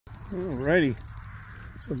Alrighty,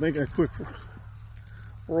 so making a quick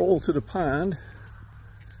roll to the pond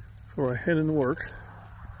before I head into work.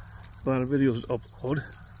 A lot of videos to upload.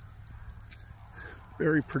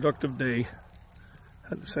 Very productive day.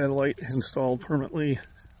 Had the satellite installed permanently.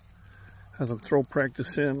 Had some throw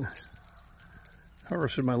practice in.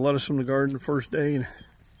 Harvested my lettuce from the garden the first day and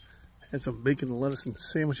had some bacon, lettuce, and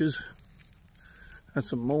sandwiches. Had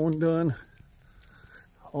some mowing done,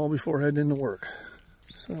 all before heading into work.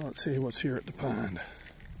 So let's see what's here at the pond.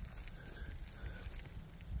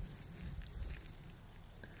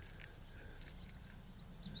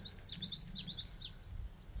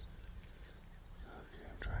 Okay,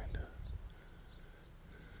 I'm trying to.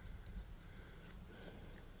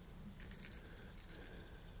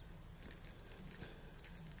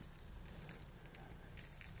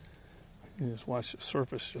 You just watch the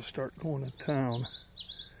surface just start going to town.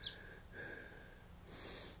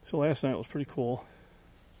 So last night was pretty cool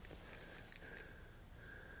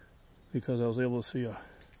because I was able to see a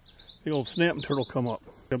big old snapping turtle come up.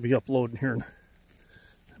 I'll be uploading here in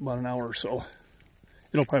about an hour or so.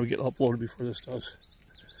 It'll probably get uploaded before this does.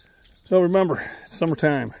 So remember, it's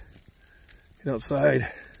summertime. Get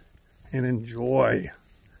outside and enjoy.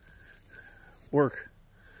 Work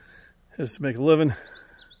is to make a living,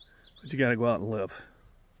 but you gotta go out and live.